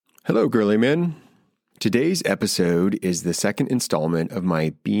Hello, girly men. Today's episode is the second installment of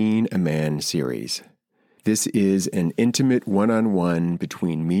my Being a Man series. This is an intimate one-on-one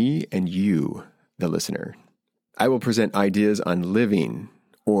between me and you, the listener. I will present ideas on living,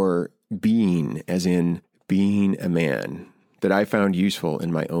 or being, as in being a man, that I found useful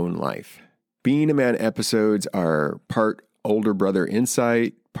in my own life. Being a Man episodes are part older brother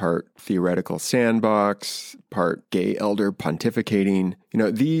insight, part theoretical sandbox, part gay elder pontificating.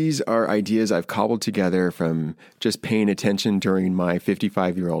 These are ideas I've cobbled together from just paying attention during my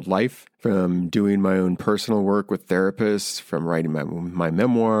 55-year-old life, from doing my own personal work with therapists, from writing my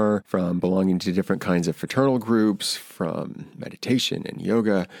memoir, from belonging to different kinds of fraternal groups, from meditation and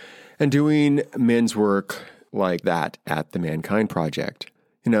yoga, and doing men's work like that at the Mankind Project.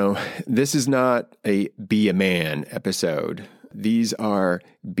 This is not a Be a Man episode. These are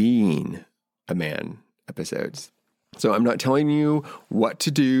Being a Man episodes. So I'm not telling you what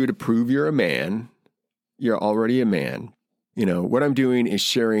to do to prove you're a man. You're already a man. What I'm doing is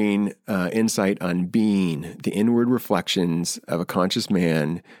sharing insight on being, the inward reflections of a conscious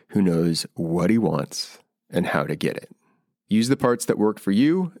man who knows what he wants and how to get it. Use the parts that work for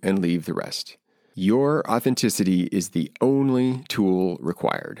you and leave the rest. Your authenticity is the only tool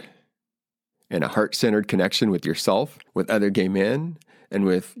required. And a heart-centered connection with yourself, with other gay men, and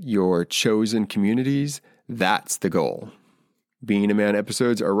with your chosen communities, that's the goal. Being a Man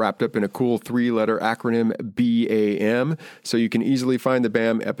episodes are wrapped up in a cool 3-letter acronym, BAM, so you can easily find the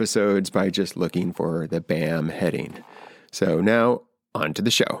BAM episodes by just looking for the BAM heading. So now, on to the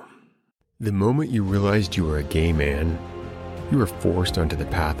show. The moment you realized you were a gay man, you were forced onto the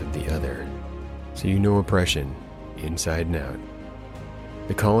path of the other. So you know oppression, inside and out.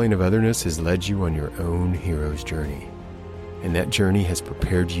 The calling of otherness has led you on your own hero's journey, and that journey has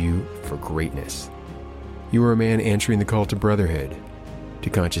prepared you for greatness. You are a man answering the call to brotherhood, to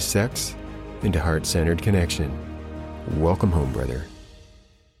conscious sex, and to heart-centered connection. Welcome home, brother.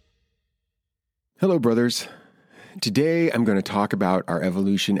 Hello, brothers. Today, I'm going to talk about our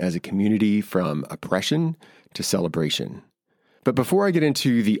evolution as a community from oppression to celebration. But before I get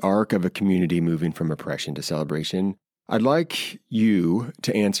into the arc of a community moving from oppression to celebration, I'd like you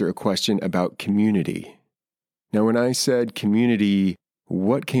to answer a question about community. Now, when I said community,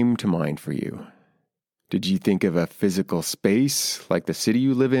 what came to mind for you? Did you think of a physical space like the city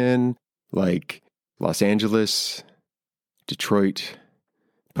you live in, like Los Angeles, Detroit,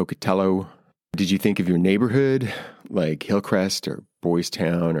 Pocatello? Did you think of your neighborhood like Hillcrest or Boys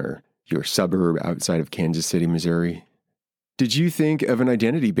Town or your suburb outside of Kansas City, Missouri? Did you think of an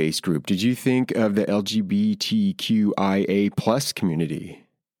identity-based group? Did you think of the LGBTQIA plus community?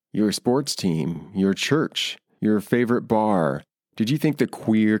 Your sports team, your church, your favorite bar? Did you think the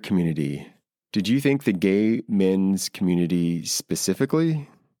queer community? Did you think the gay men's community specifically?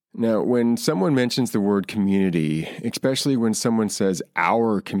 Now, when someone mentions the word community, especially when someone says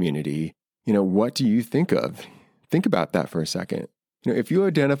our community, what do you think of? Think about that for a second. If you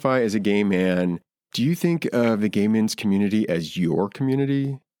identify as a gay man, do you think of the gay men's community as your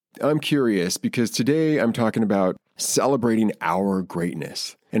community? I'm curious because today I'm talking about celebrating our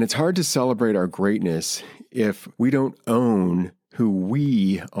greatness. And it's hard to celebrate our greatness if we don't own who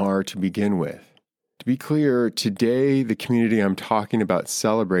we are to begin with. To be clear, today the community I'm talking about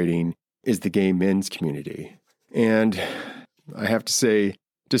celebrating is the gay men's community. And I have to say,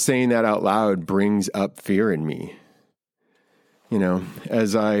 just saying that out loud brings up fear in me.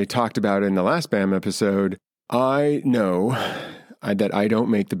 As I talked about in the last BAM episode, I know that I don't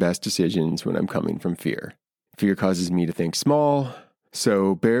make the best decisions when I'm coming from fear. Fear causes me to think small,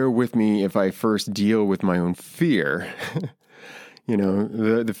 so bear with me if I first deal with my own fear.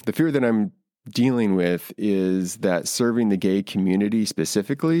 The fear that I'm dealing with is that serving the gay community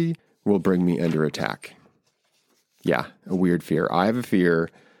specifically will bring me under attack. Yeah, a weird fear. I have a fear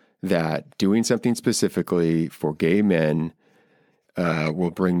that doing something specifically for gay men will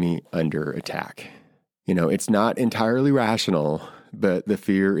bring me under attack. It's not entirely rational, but the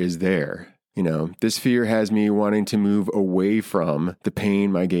fear is there. This fear has me wanting to move away from the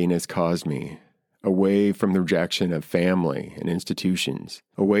pain my gayness caused me, away from the rejection of family and institutions,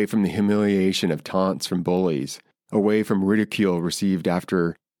 away from the humiliation of taunts from bullies, away from ridicule received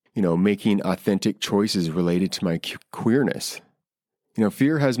after, making authentic choices related to my queerness.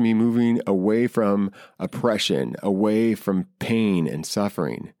 Fear has me moving away from oppression, away from pain and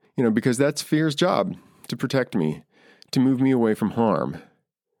suffering, because that's fear's job, to protect me, to move me away from harm.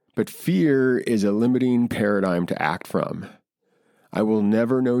 But fear is a limiting paradigm to act from. I will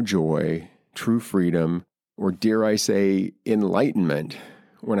never know joy, true freedom, or dare I say, enlightenment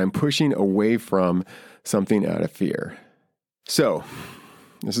when I'm pushing away from something out of fear. So,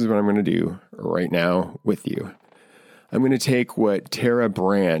 This is what I'm going to do right now with you. I'm going to take what Tara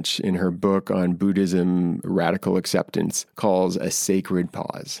Branch in her book on Buddhism Radical Acceptance calls a sacred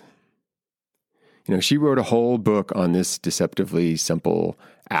pause. She wrote a whole book on this deceptively simple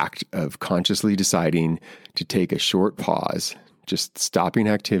act of consciously deciding to take a short pause, just stopping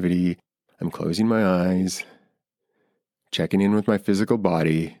activity. I'm closing my eyes, checking in with my physical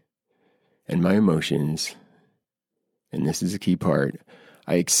body and my emotions. And this is a key part.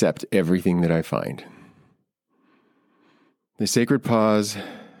 I accept everything that I find. The sacred pause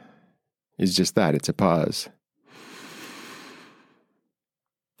is just that. It's a pause.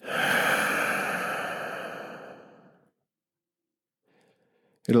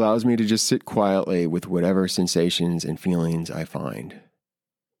 It allows me to just sit quietly with whatever sensations and feelings I find.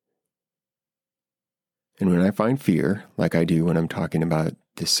 And when I find fear, like I do when I'm talking about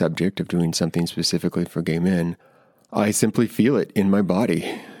this subject of doing something specifically for gay men, I simply feel it in my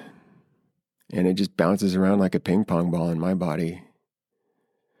body. And it just bounces around like a ping pong ball in my body.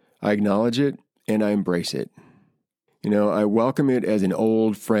 I acknowledge it and I embrace it. I welcome it as an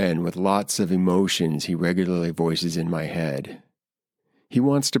old friend with lots of emotions he regularly voices in my head. He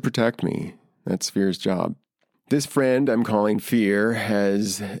wants to protect me. That's fear's job. This friend I'm calling fear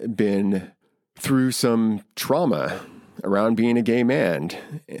has been through some trauma around being a gay man.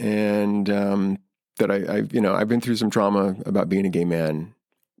 And I've been through some trauma about being a gay man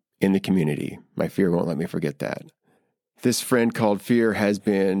in the community. My fear won't let me forget that. This friend called fear has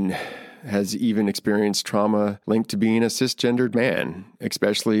even experienced trauma linked to being a cisgendered man,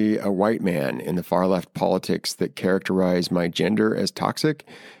 especially a white man in the far left politics that characterize my gender as toxic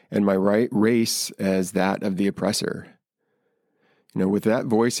and my race as that of the oppressor. With that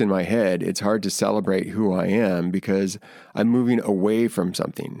voice in my head, it's hard to celebrate who I am because I'm moving away from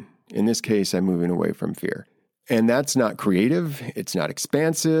something. In this case, I'm moving away from fear. And that's not creative. It's not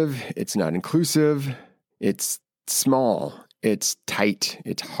expansive. It's not inclusive. It's small. It's tight,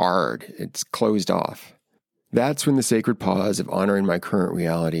 it's hard, it's closed off. That's when the sacred pause of honoring my current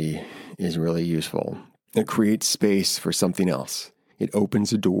reality is really useful. It creates space for something else. It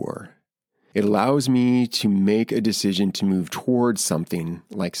opens a door. It allows me to make a decision to move towards something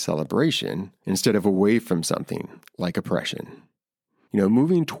like celebration instead of away from something like oppression.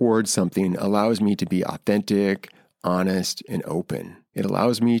 Moving towards something allows me to be authentic, honest, and open. It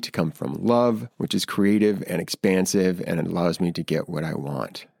allows me to come from love, which is creative and expansive, and it allows me to get what I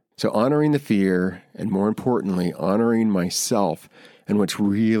want. So honoring the fear, and more importantly, honoring myself and what's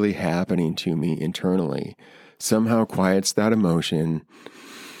really happening to me internally, somehow quiets that emotion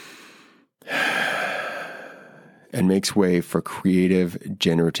and makes way for creative,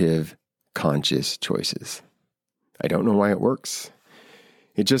 generative, conscious choices. I don't know why it works.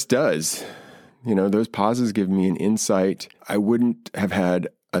 It just does. Those pauses give me an insight I wouldn't have had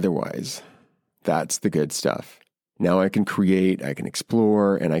otherwise. That's the good stuff. Now I can create, I can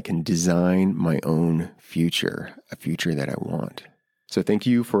explore, and I can design my own future, a future that I want. So thank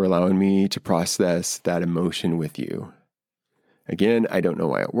you for allowing me to process that emotion with you. Again, I don't know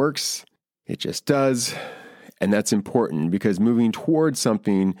why it works. It just does. And that's important because moving towards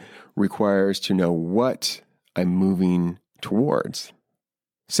something requires to know what I'm moving towards.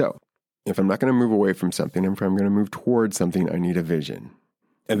 So, if I'm not going to move away from something, if I'm going to move towards something, I need a vision.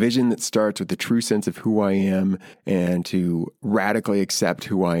 A vision that starts with the true sense of who I am and to radically accept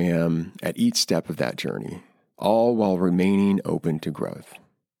who I am at each step of that journey, all while remaining open to growth.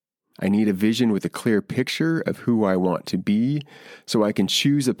 I need a vision with a clear picture of who I want to be so I can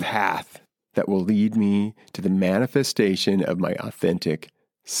choose a path that will lead me to the manifestation of my authentic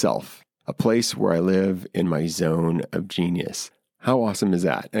self, a place where I live in my zone of genius. How awesome is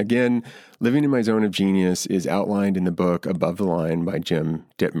that? Again, living in my zone of genius is outlined in the book Above the Line by Jim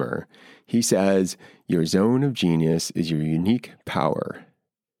Dittmer. He says, your zone of genius is your unique power.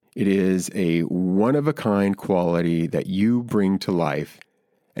 It is a one-of-a-kind quality that you bring to life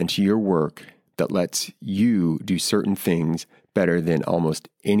and to your work that lets you do certain things better than almost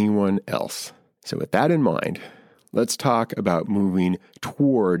anyone else. So with that in mind, let's talk about moving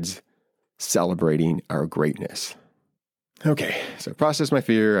towards celebrating our greatness. Okay, so I've processed my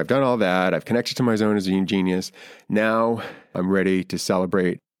fear. I've done all that. I've connected to my zone as a genius. Now I'm ready to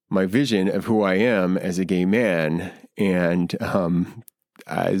celebrate my vision of who I am as a gay man. And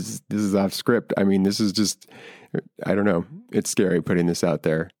as this is off script, this is just, I don't know. It's scary putting this out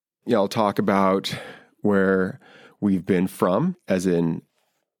there. I'll talk about where we've been from as in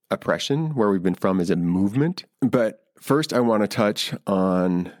oppression, where we've been from as a movement. But first, I want to touch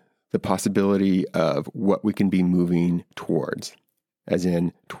on the possibility of what we can be moving towards, as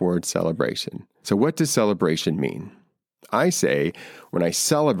in towards celebration. So what does celebration mean? I say when I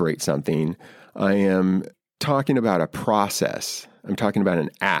celebrate something, I am talking about a process. I'm talking about an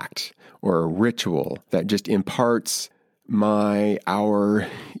act or a ritual that just imparts our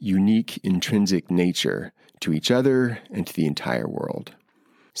unique intrinsic nature to each other and to the entire world.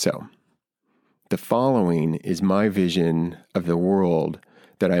 So, the following is my vision of the world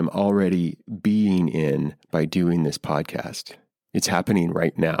that I'm already being in by doing this podcast. It's happening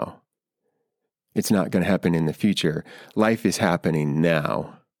right now. It's not going to happen in the future. Life is happening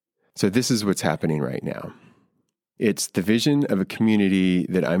now. So this is what's happening right now. It's the vision of a community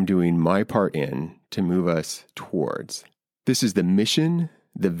that I'm doing my part in to move us towards. This is the mission,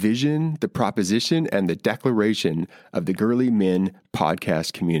 the vision, the proposition, and the declaration of the Girly Men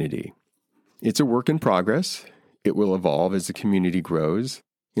podcast community. It's a work in progress. It will evolve as the community grows.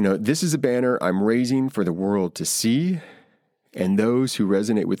 This is a banner I'm raising for the world to see, and those who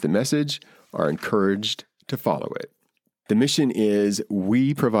resonate with the message are encouraged to follow it. The mission is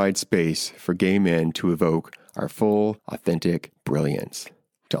we provide space for gay men to evoke our full, authentic brilliance,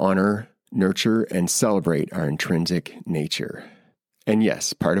 to honor, nurture, and celebrate our intrinsic nature. And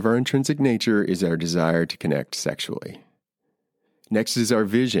yes, part of our intrinsic nature is our desire to connect sexually. Next is our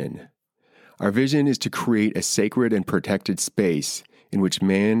vision. Our vision is to create a sacred and protected space in which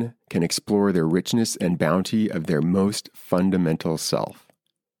man can explore their richness and bounty of their most fundamental self,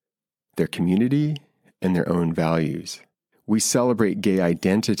 their community, and their own values. We celebrate gay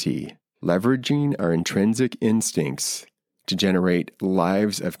identity, leveraging our intrinsic instincts to generate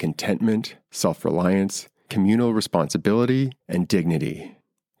lives of contentment, self-reliance, communal responsibility, and dignity.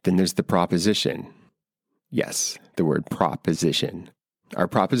 Then there's the proposition. Yes, the word proposition. Our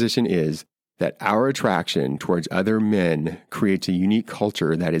proposition is that our attraction towards other men creates a unique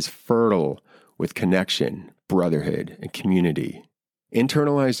culture that is fertile with connection, brotherhood, and community.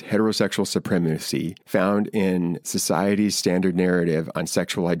 Internalized heterosexual supremacy found in society's standard narrative on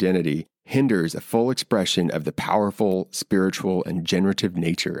sexual identity hinders a full expression of the powerful, spiritual, and generative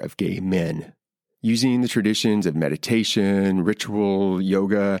nature of gay men. Using the traditions of meditation, ritual,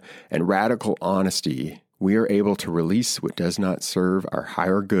 yoga, and radical honesty, we are able to release what does not serve our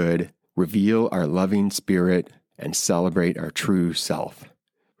higher good, reveal our loving spirit, and celebrate our true self.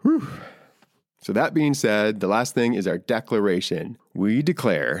 Whew. So that being said, the last thing is our declaration. We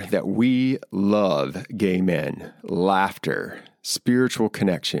declare that we love gay men, laughter, spiritual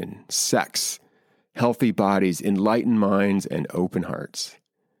connection, sex, healthy bodies, enlightened minds, and open hearts.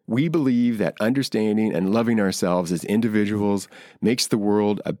 We believe that understanding and loving ourselves as individuals makes the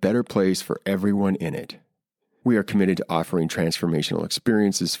world a better place for everyone in it. We are committed to offering transformational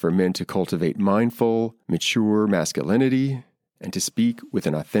experiences for men to cultivate mindful, mature masculinity and to speak with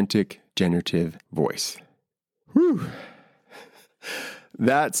an authentic, generative voice. Whew.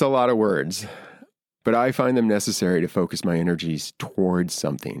 That's a lot of words, but I find them necessary to focus my energies towards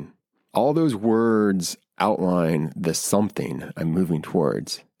something. All those words outline the something I'm moving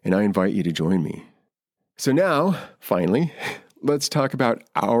towards, and I invite you to join me. So now, finally, let's talk about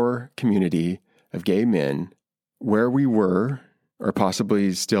our community of gay men, where we were, or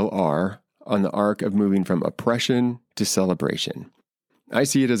possibly still are, on the arc of moving from oppression to celebration. I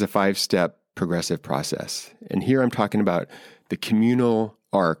see it as a 5-step progressive process. And here I'm talking about the communal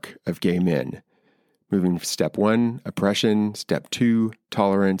arc of gay men. Moving from step 1, oppression, step 2,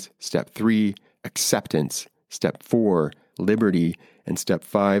 tolerance, step 3, acceptance, step 4, liberty, and step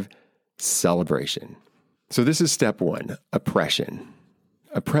 5, celebration. So this is step 1, oppression.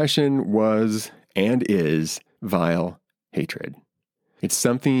 Oppression was and is vile hatred. It's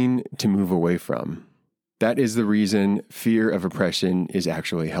something to move away from. That is the reason fear of oppression is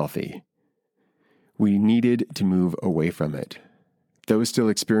actually healthy. We needed to move away from it. Those still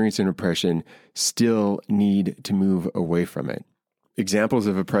experiencing oppression still need to move away from it. Examples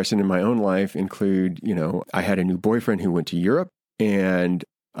of oppression in my own life include, I had a new boyfriend who went to Europe, and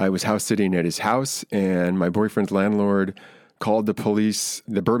I was house sitting at his house, and my boyfriend's landlord called the police,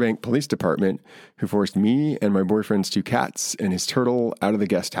 the Burbank Police Department, who forced me and my boyfriend's 2 cats and his turtle out of the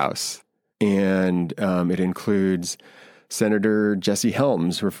guest house. And it includes Senator Jesse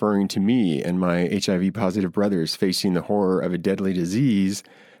Helms referring to me and my HIV-positive brothers facing the horror of a deadly disease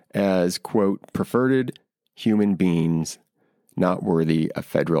as, quote, perverted human beings not worthy of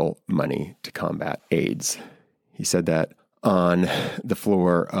federal money to combat AIDS. He said that on the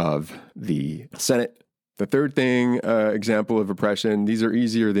floor of the Senate. The third thing, example of oppression, these are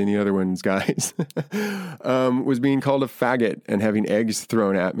easier than the other ones, guys, was being called a faggot and having eggs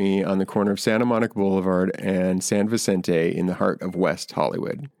thrown at me on the corner of Santa Monica Boulevard and San Vicente in the heart of West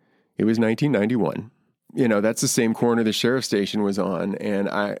Hollywood. It was 1991. That's the same corner the sheriff's station was on, and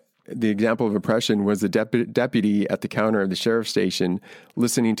the example of oppression was the deputy at the counter of the sheriff's station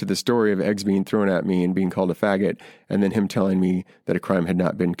listening to the story of eggs being thrown at me and being called a faggot, and then him telling me that a crime had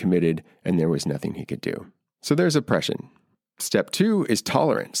not been committed and there was nothing he could do. So there's oppression. Step 2 is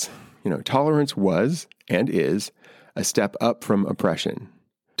tolerance. Tolerance was and is a step up from oppression.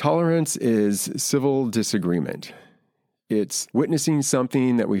 Tolerance is civil disagreement. It's witnessing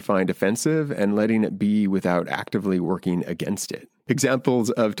something that we find offensive and letting it be without actively working against it. Examples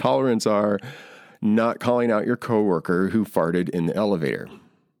of tolerance are not calling out your coworker who farted in the elevator.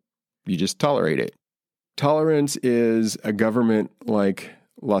 You just tolerate it. Tolerance is a government like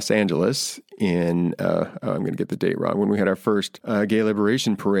Los Angeles in, I'm going to get the date wrong, when we had our first gay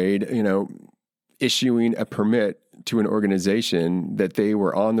liberation parade, issuing a permit to an organization that they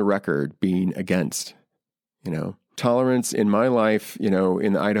were on the record being against, Tolerance in my life,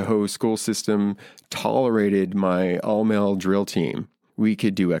 in the Idaho school system, tolerated my all-male drill team. We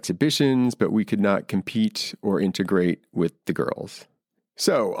could do exhibitions, but we could not compete or integrate with the girls.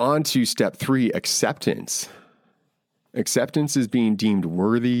 So on to step 3, acceptance. Acceptance is being deemed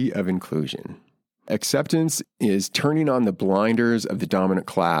worthy of inclusion. Acceptance is turning on the blinders of the dominant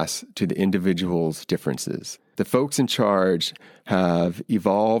class to the individual's differences. The folks in charge have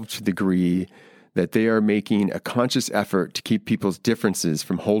evolved to the degree that they are making a conscious effort to keep people's differences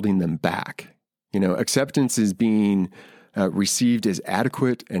from holding them back. Acceptance is being received as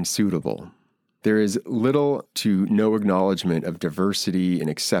adequate and suitable. There is little to no acknowledgement of diversity and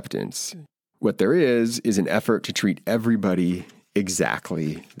acceptance. What there is an effort to treat everybody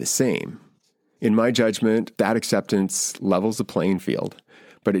exactly the same. In my judgment, that acceptance levels the playing field,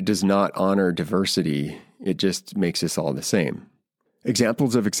 but it does not honor diversity. It just makes us all the same.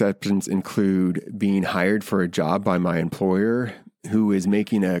 Examples of acceptance include being hired for a job by my employer who is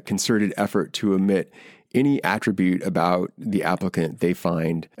making a concerted effort to omit any attribute about the applicant they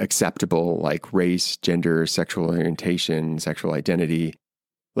find acceptable, like race, gender, sexual orientation, sexual identity.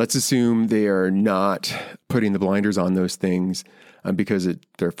 Let's assume they are not putting the blinders on those things because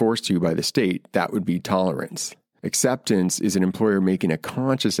they're forced to by the state. That would be tolerance. Acceptance is an employer making a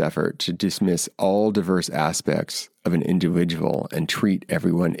conscious effort to dismiss all diverse aspects of an individual and treat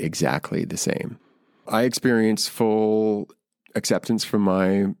everyone exactly the same. I experience full acceptance from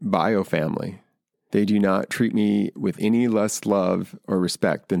my bio family. They do not treat me with any less love or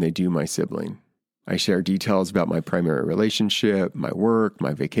respect than they do my sibling. I share details about my primary relationship, my work,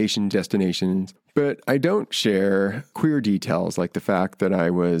 my vacation destinations, but I don't share queer details like the fact that I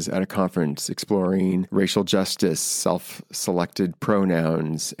was at a conference exploring racial justice, self-selected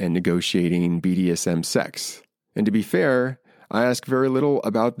pronouns, and negotiating BDSM sex. And to be fair, I ask very little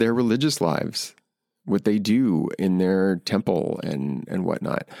about their religious lives, what they do in their temple and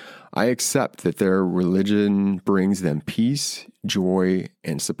whatnot. I accept that their religion brings them peace, joy,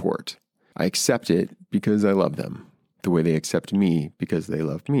 and support. I accept it because I love them, the way they accept me because they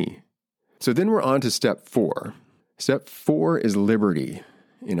love me. So then we're on to step 4. Step 4 is liberty.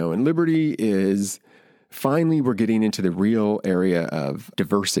 And liberty is, finally, we're getting into the real area of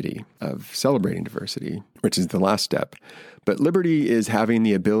diversity, of celebrating diversity, which is the last step. But liberty is having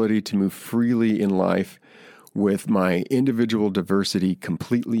the ability to move freely in life with my individual diversity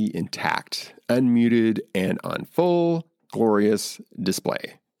completely intact, unmuted, and on full, glorious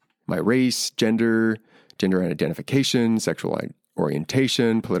display. My race, gender identification, sexual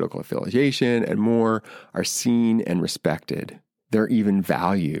orientation, political affiliation, and more are seen and respected. They're even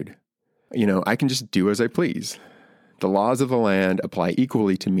valued. I can just do as I please. The laws of the land apply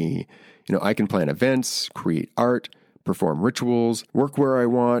equally to me. I can plan events, create art, perform rituals, work where I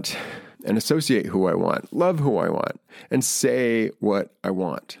want, and associate who I want, love who I want, and say what I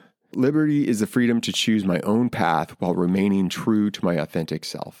want. Liberty is the freedom to choose my own path while remaining true to my authentic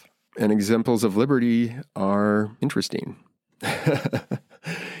self. And examples of liberty are interesting.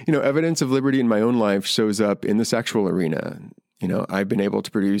 Evidence of liberty in my own life shows up in the sexual arena. I've been able to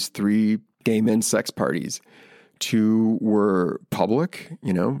produce 3 gay men's sex parties. 2 were public,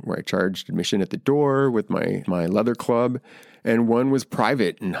 where I charged admission at the door with my leather club, and 1 was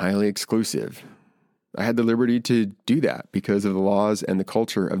private and highly exclusive. I had the liberty to do that because of the laws and the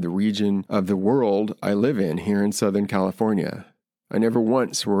culture of the region of the world I live in here in Southern California. I never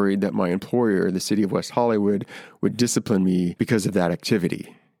once worried that my employer, the city of West Hollywood, would discipline me because of that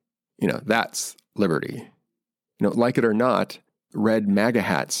activity. That's liberty. Like it or not, red MAGA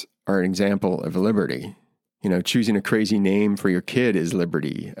hats are an example of liberty. Choosing a crazy name for your kid is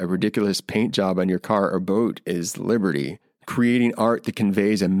liberty. A ridiculous paint job on your car or boat is liberty. Creating art that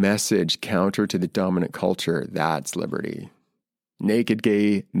conveys a message counter to the dominant culture, that's liberty. Naked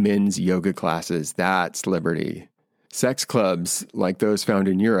gay men's yoga classes, that's liberty. Sex clubs like those found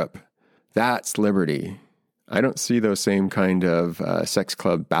in Europe, that's liberty. I don't see those same kind of sex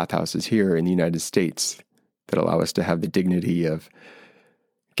club bathhouses here in the United States that allow us to have the dignity of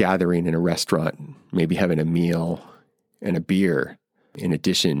gathering in a restaurant, maybe having a meal and a beer in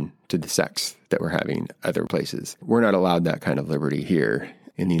addition to the sex that we're having other places. We're not allowed that kind of liberty here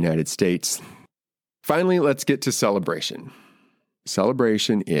in the United States. Finally, let's get to celebration.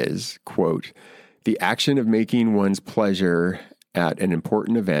 Celebration is, quote, the action of making one's pleasure at an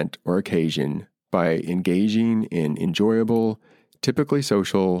important event or occasion by engaging in enjoyable, typically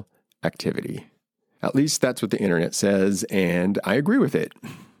social activity. At least that's what the internet says, and I agree with it.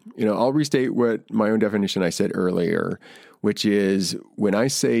 I'll restate what my own definition I said earlier, which is when I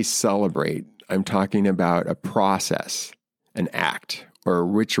say celebrate, I'm talking about a process, an act, or a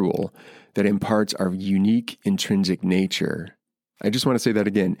ritual that imparts our unique intrinsic nature. I just want to say that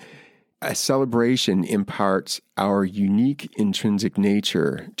again. A celebration imparts our unique intrinsic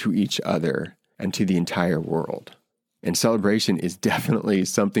nature to each other and to the entire world. And celebration is definitely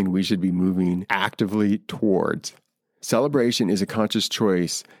something we should be moving actively towards. Celebration is a conscious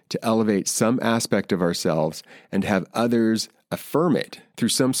choice to elevate some aspect of ourselves and have others affirm it through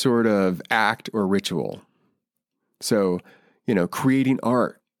some sort of act or ritual. So, creating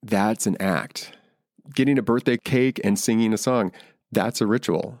art, that's an act. Getting a birthday cake and singing a song, that's a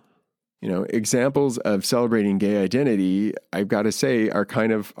ritual. Examples of celebrating gay identity, I've got to say, are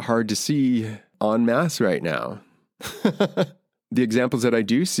kind of hard to see en masse right now. The examples that I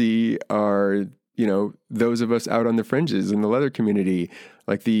do see are, those of us out on the fringes in the leather community,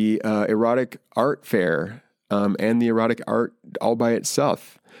 like the erotic art fair and the erotic art all by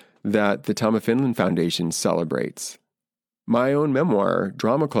itself that the Tom of Finland Foundation celebrates. My own memoir,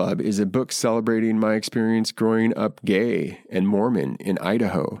 Drama Club, is a book celebrating my experience growing up gay and Mormon in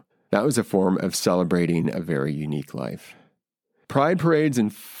Idaho. That was a form of celebrating a very unique life. Pride parades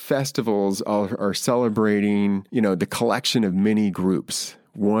and festivals are celebrating, the collection of many groups,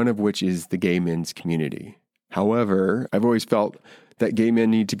 one of which is the gay men's community. However, I've always felt that gay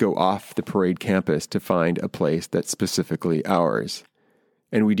men need to go off the parade campus to find a place that's specifically ours.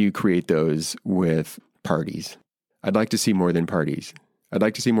 And we do create those with parties. I'd like to see more than parties. I'd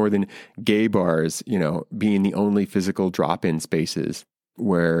like to see more than gay bars, being the only physical drop-in spaces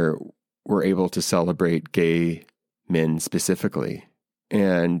where we're able to celebrate gay men specifically.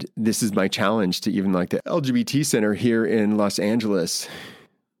 And this is my challenge to even like the LGBT Center here in Los Angeles.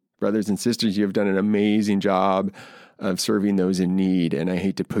 Brothers and sisters, you have done an amazing job of serving those in need, and I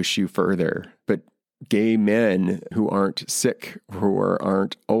hate to push you further. But gay men who aren't sick, who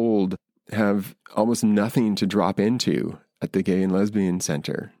aren't old, have almost nothing to drop into at the Gay and Lesbian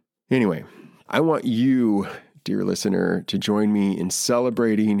Center. Anyway, I want you, dear listener, to join me in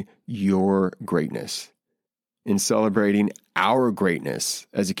celebrating your greatness, in celebrating our greatness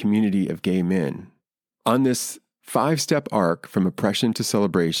as a community of gay men. On this 5-step arc from oppression to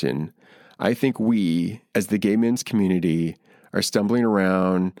celebration, I think we, as the gay men's community, are stumbling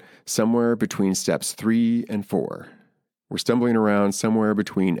around somewhere between steps 3 and 4. We're stumbling around somewhere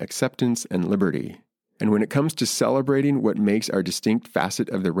between acceptance and liberty. And when it comes to celebrating what makes our distinct facet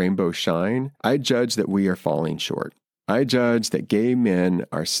of the rainbow shine, I judge that we are falling short. I judge that gay men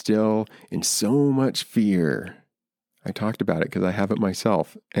are still in so much fear. I talked about it because I have it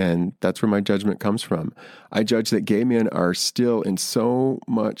myself, and that's where my judgment comes from. I judge that gay men are still in so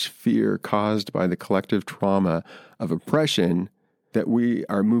much fear caused by the collective trauma of oppression that we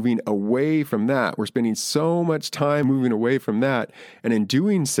are moving away from that. We're spending so much time moving away from that, and in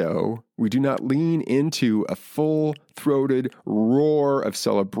doing so, we do not lean into a full-throated roar of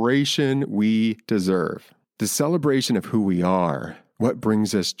celebration we deserve. The celebration of who we are, what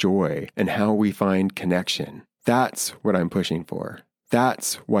brings us joy, and how we find connection. That's what I'm pushing for.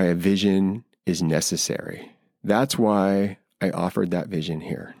 That's why a vision is necessary. That's why I offered that vision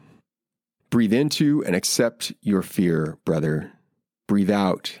here. Breathe into and accept your fear, brother. Breathe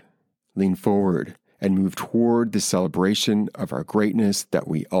out, lean forward, and move toward the celebration of our greatness that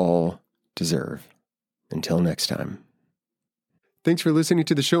we all deserve. Until next time. Thanks for listening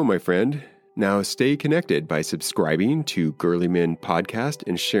to the show, my friend. Now stay connected by subscribing to Girly Men Podcast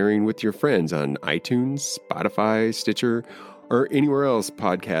and sharing with your friends on iTunes, Spotify, Stitcher, or anywhere else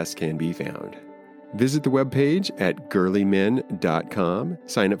podcasts can be found. Visit the webpage at girlymen.com,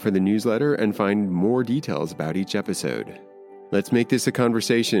 sign up for the newsletter, and find more details about each episode. Let's make this a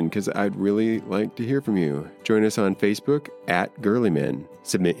conversation because I'd really like to hear from you. Join us on Facebook at GirlyMen.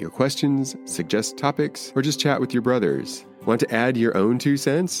 Submit your questions, suggest topics, or just chat with your brothers. Want to add your own 2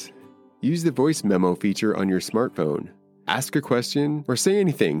 cents? Use the voice memo feature on your smartphone. Ask a question or say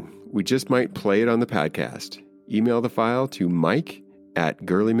anything. We just might play it on the podcast. email the file to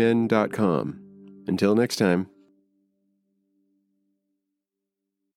mike@girlymen.com. Until next time.